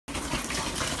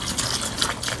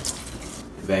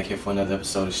back here for another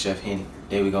episode of Chef Henny.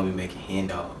 Today we're gonna be making hen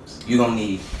dogs. You're gonna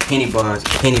need Henny buns,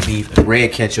 Henny beef,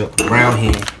 red ketchup, brown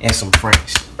hen, and some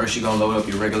franks. First you're gonna load up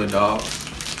your regular dog.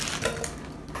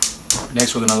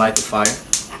 Next we're gonna light the fire.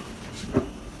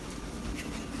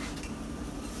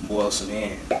 Boil some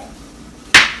hen.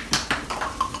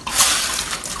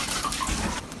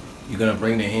 You're gonna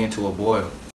bring the hen to a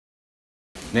boil.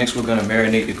 Next we're gonna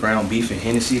marinate the ground beef in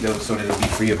Hennessy so that it'll be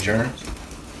free of germs.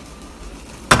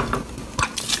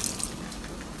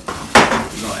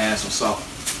 We're gonna add some salt.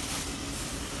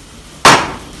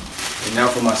 And now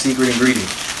for my secret ingredient.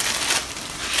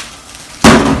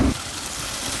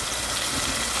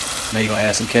 Now you're gonna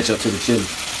add some ketchup to the chili.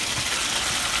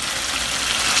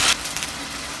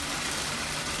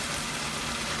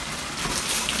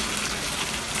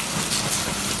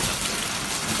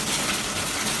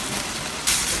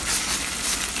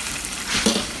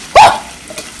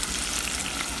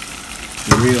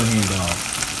 The real hen dog.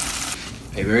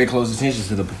 Pay very close attention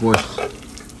to the proportions. In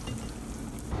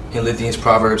Philippians,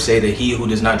 proverbs say that he who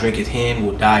does not drink his hen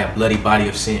will die a bloody body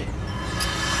of sin.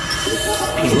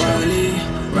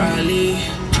 Riley,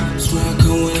 smoke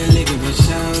when I lick it with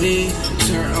shouty.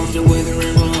 Turn off the weather